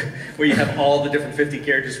 where you have all the different 50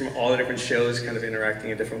 characters from all the different shows kind of interacting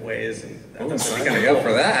in different ways. And sign me up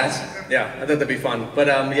for that. Yeah, I thought that'd be fun. But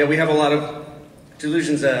we have a lot of,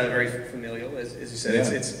 Delusion's very familial, as you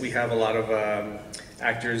said. We have a lot of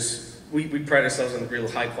actors. We pride ourselves on real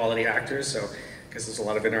high quality actors, so because there's a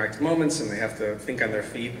lot of interactive moments and they have to think on their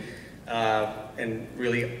feet and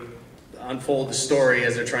really unfold the story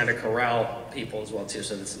as they're trying to corral people as well too.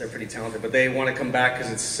 So they're pretty talented, but they want to come back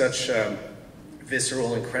because it's such a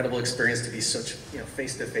visceral, incredible experience to be such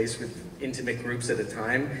face to face with intimate groups at a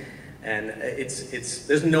time, and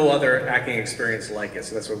there's no other acting experience like it.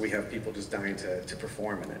 So that's why we have people just dying to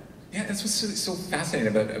perform in it. Yeah, that's what's so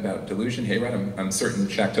fascinating about Delusion, Hayride. I'm certain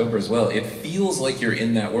Shaqtober as well. It feels like you're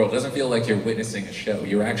in that world. It doesn't feel like you're witnessing a show.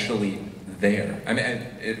 You're actually there. I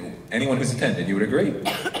mean, anyone who's attended, you would agree.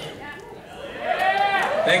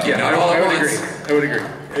 Thank you. I would agree.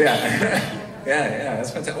 Yeah. yeah,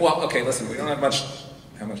 that's fantastic. Well, okay, listen, we don't have much.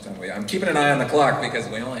 How much time do we have? I'm keeping an eye on the clock because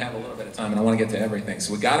we only have a little bit of time and I want to get to everything.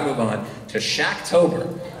 So we got to move on to Shaqtober.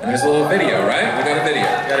 And there's a little video, right? We got a video.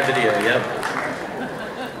 Got a video, yep.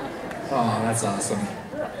 Oh, that's awesome.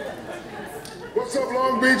 What's up,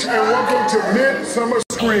 Long Beach, and welcome to Midsummer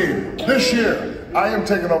Scream. This year, I am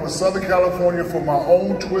taking over Southern California for my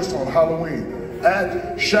own twist on Halloween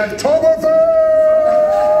at Shaqtoberfest!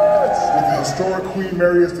 With the historic Queen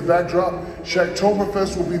Mary as the backdrop,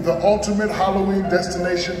 Shaqtoberfest will be the ultimate Halloween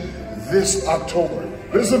destination this October.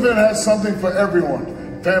 This event has something for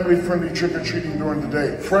everyone. Family-friendly trick-or-treating during the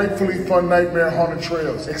day, frightfully fun nightmare haunted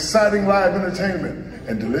trails, exciting live entertainment,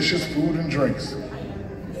 and delicious food and drinks.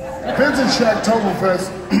 Visit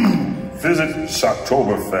Shaqtoberfest. Visit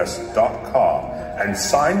Shaqtoberfest.com and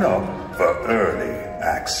sign up for early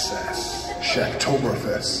access.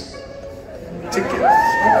 Shaqtoberfest. Tickets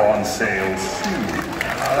go on sale soon.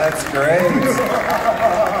 Oh, that's great.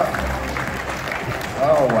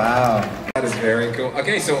 Oh, wow. That is very cool.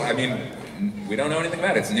 Okay, so, I mean, we don't know anything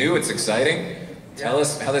about it. It's new, it's exciting. Tell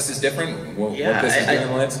us how this is different, what this is doing in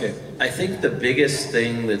the landscape. I think the biggest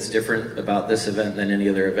thing that's different about this event than any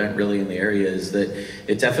other event really in the area is that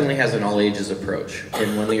it definitely has an all ages approach.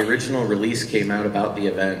 And when the original release came out about the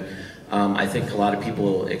event, I think a lot of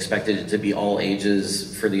people expected it to be all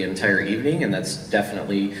ages for the entire evening, and that's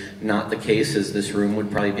definitely not the case, as this room would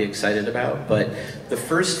probably be excited about. But the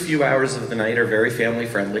first few hours of the night are very family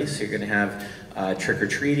friendly, so you're going to have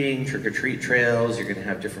trick-or-treating, trick-or-treat trails, you're going to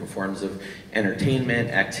have different forms of entertainment,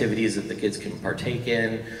 activities that the kids can partake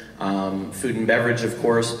in, food and beverage, of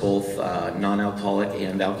course, both non-alcoholic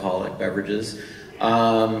and alcoholic beverages,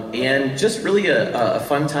 and just really a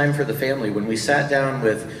fun time for the family. When we sat down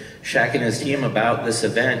with Shaq and his team about this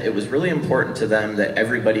event, it was really important to them that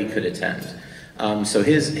everybody could attend. So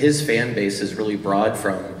his fan base is really broad,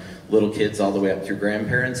 from little kids all the way up through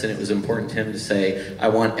grandparents, and it was important to him to say, I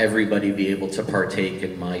want everybody to be able to partake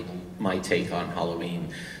in my take on Halloween.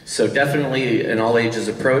 So definitely an all ages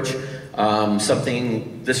approach.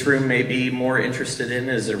 Something this room may be more interested in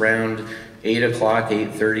is around 8 o'clock,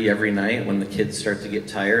 8:30 every night, when the kids start to get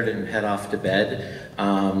tired and head off to bed.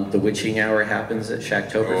 The witching hour happens at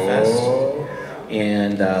Shaqtoberfest.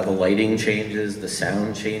 And the lighting changes, the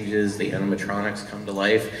sound changes, the animatronics come to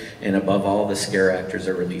life, and above all, the scare actors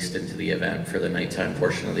are released into the event for the nighttime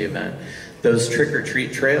portion of the event. Those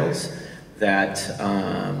trick-or-treat trails that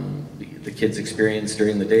the kids experience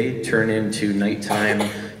during the day turn into nighttime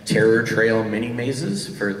terror trail mini mazes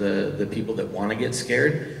for the people that want to get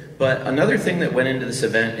scared. But another thing that went into this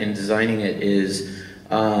event in designing it is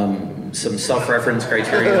some self-reference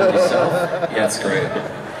criteria myself. Yeah, that's great.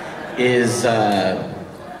 Is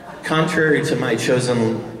contrary to my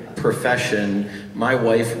chosen profession, my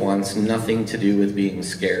wife wants nothing to do with being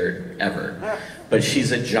scared, ever. But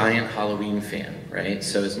she's a giant Halloween fan, right?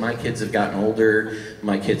 So as my kids have gotten older,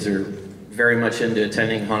 my kids are very much into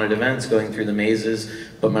attending haunted events, going through the mazes,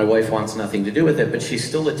 but my wife wants nothing to do with it, but she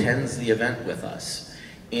still attends the event with us.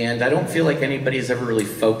 And I don't feel like anybody's ever really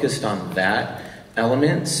focused on that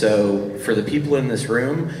element. So for the people in this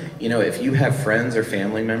room, you know, if you have friends or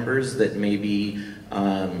family members that maybe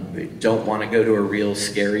don't want to go to a real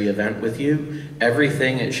scary event with you,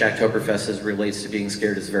 everything at Shaqtoberfest as relates to being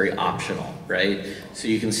scared is very optional, right? So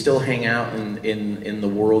you can still hang out in the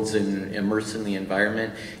worlds and immerse in the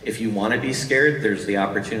environment. If you want to be scared, there's the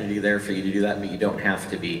opportunity there for you to do that, but you don't have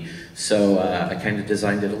to be. So I kind of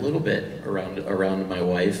designed it a little bit around my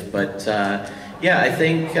wife, but yeah, I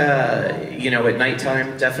think you know, at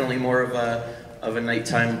nighttime, definitely more of a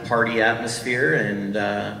nighttime party atmosphere, and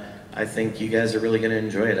I think you guys are really going to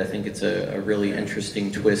enjoy it. I think it's a really interesting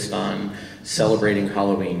twist on celebrating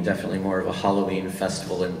Halloween. Definitely more of a Halloween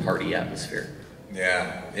festival and party atmosphere.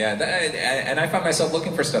 Yeah, yeah, and I find myself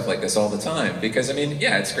looking for stuff like this all the time, because I mean,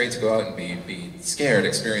 yeah, it's great to go out and be scared,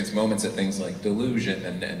 experience moments at things like Delusion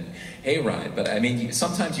and Hayride, but I mean,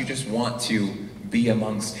 sometimes you just want to be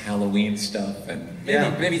amongst Halloween stuff and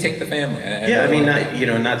maybe take the family. I mean,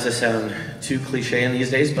 not to sound too cliche in these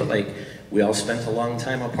days, but like, we all spent a long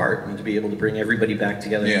time apart, and to be able to bring everybody back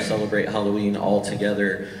together and celebrate Halloween all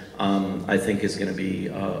together, I think is going to be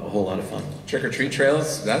a whole lot of fun. Trick-or-treat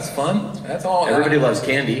trails, that's fun. That's all. Everybody loves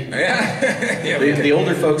candy. Yeah. The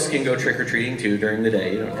older folks can go trick-or-treating too during the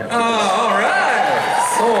day. You don't have to. Oh, all right.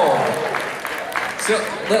 So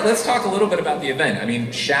let's talk a little bit about the event. I mean,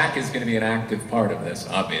 Shaq is going to be an active part of this,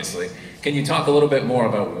 obviously. Can you talk a little bit more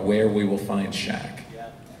about where we will find Shaq?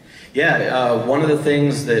 Yeah, one of the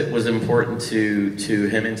things that was important to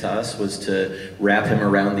him and to us was to wrap him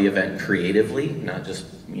around the event creatively, not just,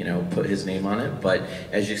 you know, put his name on it. But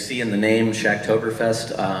as you see in the name,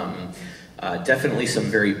 Shaqtoberfest, definitely some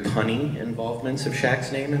very punny involvements of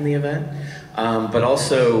Shaq's name in the event. But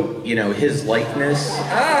also, you know, his likeness.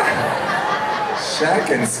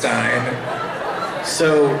 Shaqenstein.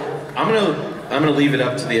 So I'm gonna leave it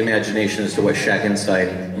up to the imagination as to what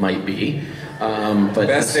Shaqenstein might be. But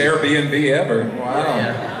best Airbnb ever. Wow.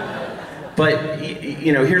 Yeah. But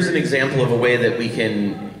you know, here's an example of a way that we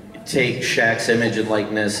can take Shaq's image and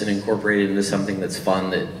likeness and incorporate it into something that's fun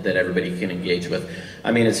that everybody can engage with.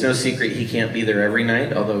 I mean, it's no secret he can't be there every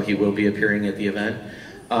night, although he will be appearing at the event.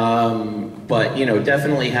 But you know,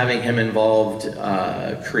 definitely having him involved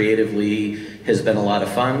creatively has been a lot of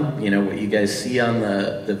fun. You know, what you guys see on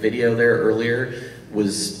the video there earlier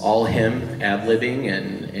was all him ad-libbing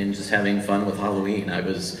and just having fun with Halloween. I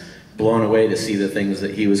was blown away to see the things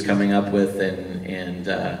that he was coming up with and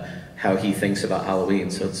how he thinks about Halloween,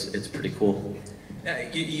 so it's pretty cool.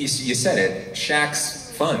 You said it,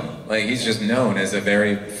 Shaq's fun. Like, he's just known as a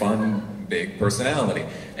very fun, big personality.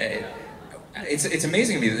 it's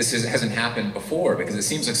amazing to me that this hasn't happened before, because it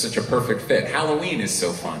seems like such a perfect fit. Halloween is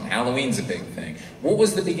so fun. Halloween's a big thing. What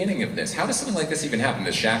was the beginning of this? How does something like this even happen?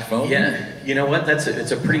 Does Shaq phone? Yeah, you know what?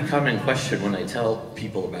 It's a pretty common question when I tell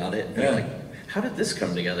people about it. They're like, how did this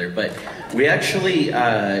come together? But we actually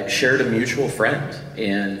shared a mutual friend,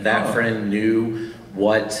 and that friend knew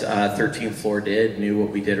what 13th Floor did, knew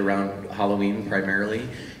what we did around Halloween primarily,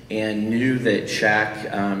 and knew that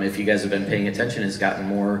Shaq, if you guys have been paying attention, has gotten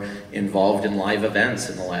more involved in live events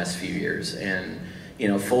in the last few years. And you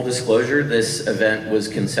know, full disclosure, this event was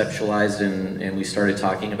conceptualized and we started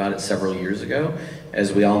talking about it several years ago.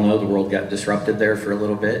 As we all know, the world got disrupted there for a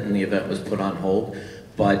little bit and the event was put on hold.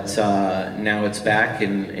 But now it's back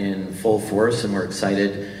in full force, and we're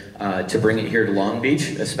excited to bring it here to Long Beach,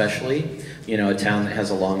 especially. You know, a town that has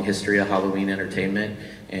a long history of Halloween entertainment.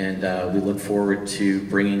 And we look forward to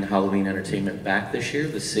bringing Halloween entertainment back this year.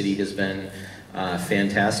 The city has been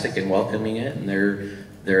fantastic in welcoming it, and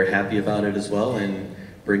they're happy about it as well. And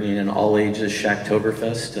bringing in all ages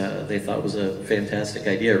Shaqtoberfest, they thought was a fantastic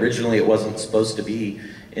idea. Originally, it wasn't supposed to be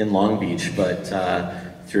in Long Beach, but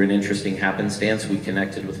through an interesting happenstance, we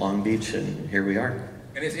connected with Long Beach, and here we are.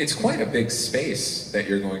 And it's quite a big space that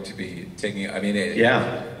you're going to be taking. I mean,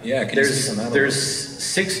 yeah. Can you see some there's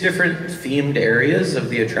 6 different themed areas of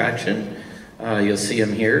the attraction. You'll see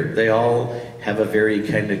them here. They all have a very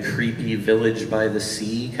kind of creepy village by the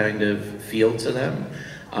sea kind of feel to them.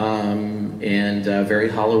 And very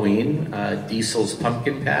Halloween. Diesel's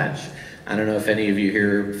Pumpkin Patch. I don't know if any of you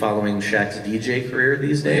here are following Shaq's DJ career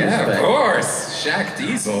these days. Yeah, of course. Shaq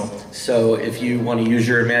Diesel. So if you want to use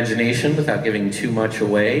your imagination without giving too much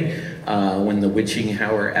away, when the witching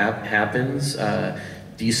hour app happens,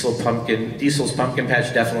 Diesel's Pumpkin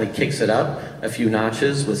Patch definitely kicks it up a few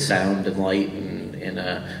notches with sound and light and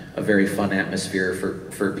a very fun atmosphere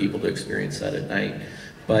for people to experience that at night.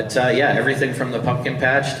 But yeah, everything from the Pumpkin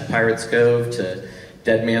Patch to Pirates Cove to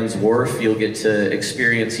Dead Man's Wharf, you'll get to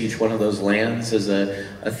experience each one of those lands as a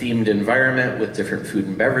themed environment with different food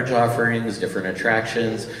and beverage offerings, different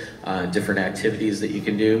attractions, different activities that you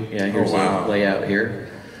can do. Yeah, here's a layout here.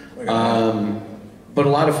 But a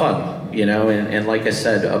lot of fun, you know, and like I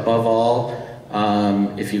said, above all,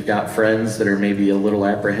 if you've got friends that are maybe a little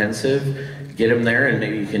apprehensive, get them there and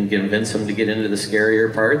maybe you can convince them to get into the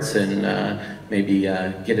scarier parts and maybe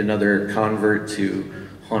get another convert to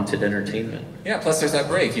haunted entertainment. Yeah, plus there's that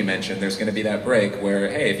break you mentioned. There's going to be that break where,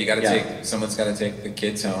 hey, if you got to someone's got to take the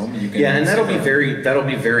kids home. You can and that'll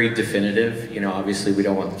be very definitive. You know, obviously we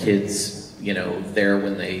don't want kids, you know, there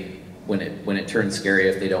when it turns scary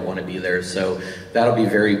if they don't want to be there. So that'll be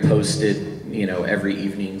very posted, you know, every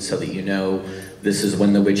evening so that you know this is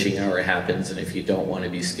when the witching hour happens. And if you don't want to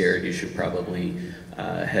be scared, you should probably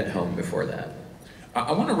head home before that.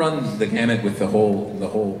 I want to run the gamut with the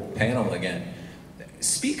whole panel again.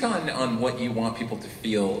 Speak on what you want people to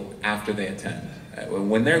feel after they attend.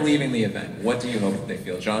 When they're leaving the event, what do you hope that they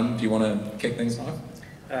feel? John, do you want to kick things off?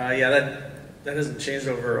 Yeah, that hasn't changed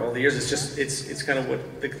over all the years. It's just, it's kind of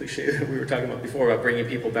what the cliche that we were talking about before about bringing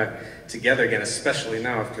people back together again, especially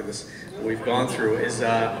now after this, what we've gone through, is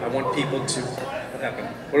I want people to, what happened?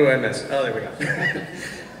 What did I miss? Oh, there we go.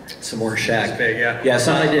 Some more Shaq. Big, yeah. Yeah,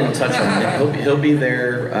 something I didn't touch on. He'll be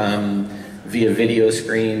there via video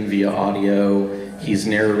screen, via audio. He's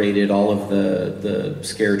narrated all of the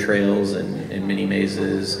scare trails and mini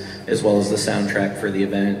mazes, as well as the soundtrack for the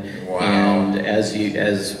event. Wow. And as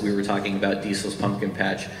we were talking about Diesel's Pumpkin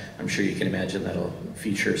Patch, I'm sure you can imagine that'll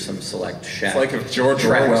feature some select Shaq. It's like if George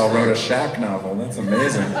Orwell wrote a Shaq novel. That's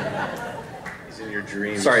amazing. He's in your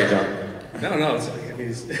dreams. Sorry, John. No, it's like,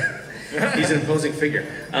 he's an imposing figure.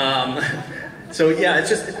 So yeah, it's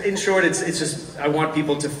just, in short, it's just, I want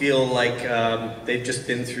people to feel like they've just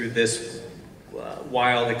been through this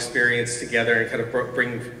wild experience together and kind of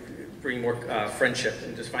bring more friendship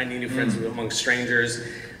and just finding new friends among strangers.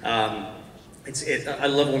 I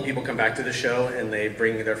love when people come back to the show and they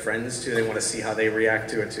bring their friends too. They want to see how they react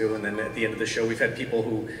to it too. And then at the end of the show, we've had people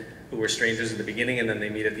who were strangers at the beginning and then they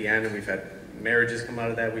meet at the end, and we've had marriages come out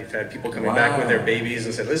of that. We've had people coming back with their babies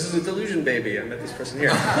and said, "This is a Delusion baby. I met this person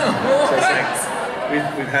here." So it's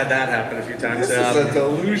like we've had that happen a few times. This is a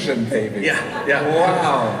Delusion baby. Yeah.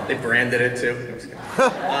 Wow. They branded it too.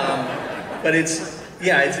 But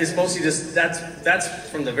it's mostly just that's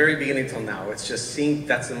from the very beginning till now. It's just seeing,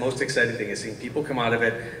 that's the most exciting thing, is seeing people come out of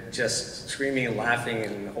it just screaming and laughing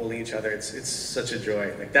and holding each other. It's such a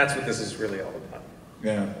joy. Like, that's what this is really all about.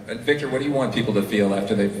 Yeah. And Victor, what do you want people to feel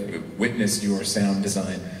after they've witnessed your sound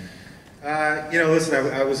design?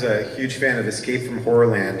 Listen, I was a huge fan of Escape from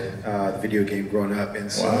Horrorland, the video game growing up,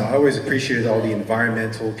 and so I always appreciated all the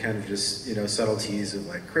environmental kind of just, subtleties of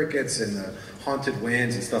like crickets and the haunted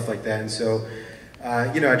winds and stuff like that. And so,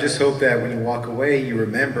 I just hope that when you walk away, you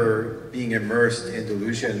remember being immersed in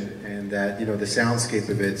Delusion and that, the soundscape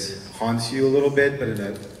of it haunts you a little bit, but in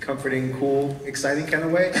a comforting, cool, exciting kind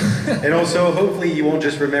of way. And also, hopefully you won't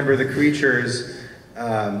just remember the creatures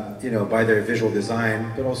by their visual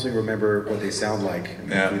design, but also remember what they sound like.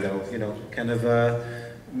 And hopefully that'll, kind of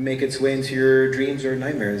make its way into your dreams or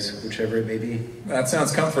nightmares, whichever it may be. That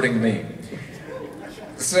sounds comforting to me.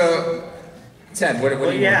 So, Ted, what do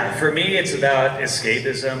you want? For me, it's about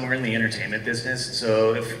escapism. We're in the entertainment business,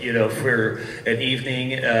 so if we're an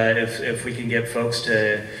evening, if we can get folks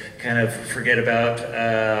to kind of forget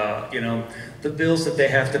about the bills that they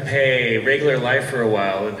have to pay, regular life for a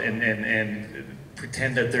while, and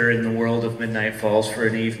pretend that they're in the world of Midnight Falls for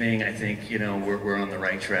an evening, I think, we're on the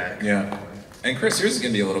right track. Yeah. And Chris, yours is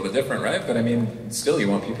going to be a little bit different, right? But I mean, still, you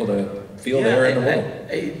want people to feel they're in the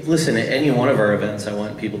world. Listen, at any one of our events, I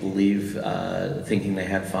want people to leave thinking they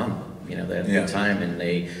had fun. They had a good time and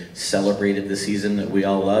they celebrated the season that we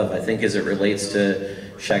all love. I think as it relates to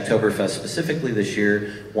Shaqtoberfest specifically this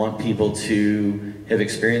year, want people to have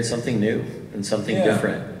experienced something new and something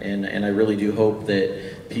different. And I really do hope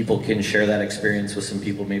that people can share that experience with some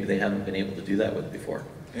people maybe they haven't been able to do that with before.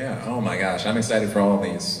 Yeah, oh my gosh, I'm excited for all of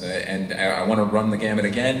these. And I want to run the gamut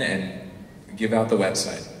again and give out the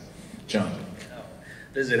website. John.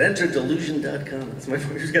 Visit enterdelusion.com. That's my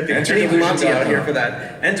who's got the Monty out here for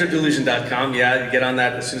that. Enterdelusion.com. Yeah, you get on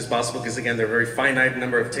that as soon as possible because again, they're a very finite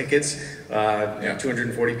number of tickets.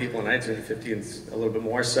 240 people a night, 250 and a little bit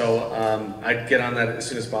more. So I'd get on that as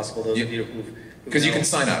soon as possible. Those of you because you can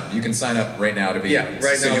sign up. You can sign up right now to be. Yeah,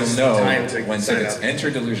 right so now. You'll know to when tickets.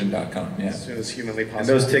 Enterdelusion.com. Yeah. As soon as humanly possible. And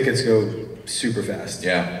those tickets go super fast.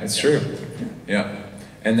 Yeah, it's true. Yeah,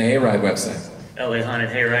 and the Hayride website.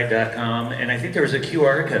 LAHauntedHayride.com, and I think there was a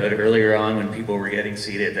QR code earlier on when people were getting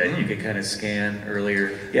seated that you could kind of scan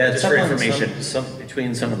earlier. Yeah, just for information.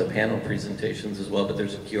 Between some of the panel presentations as well, but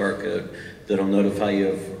there's a QR code that'll notify you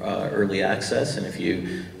of early access, and if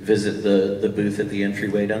you visit the booth at the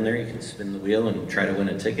entryway down there, you can spin the wheel and try to win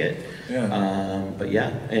a ticket. Yeah. But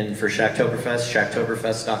yeah, and for Shaqtoberfest,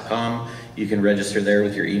 Shaqtoberfest.com, you can register there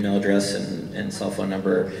with your email address and cell phone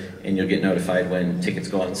number, and you'll get notified when tickets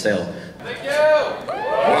go on sale. Thank you!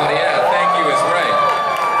 Well, yeah, thank you is right.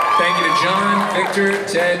 Thank you to John, Victor,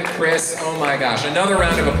 Ted, Chris. Oh my gosh, another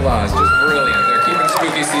round of applause. Just brilliant. They're keeping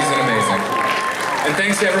spooky season amazing. And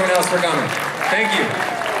thanks to everyone else for coming. Thank you.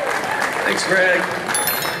 Thanks, Greg.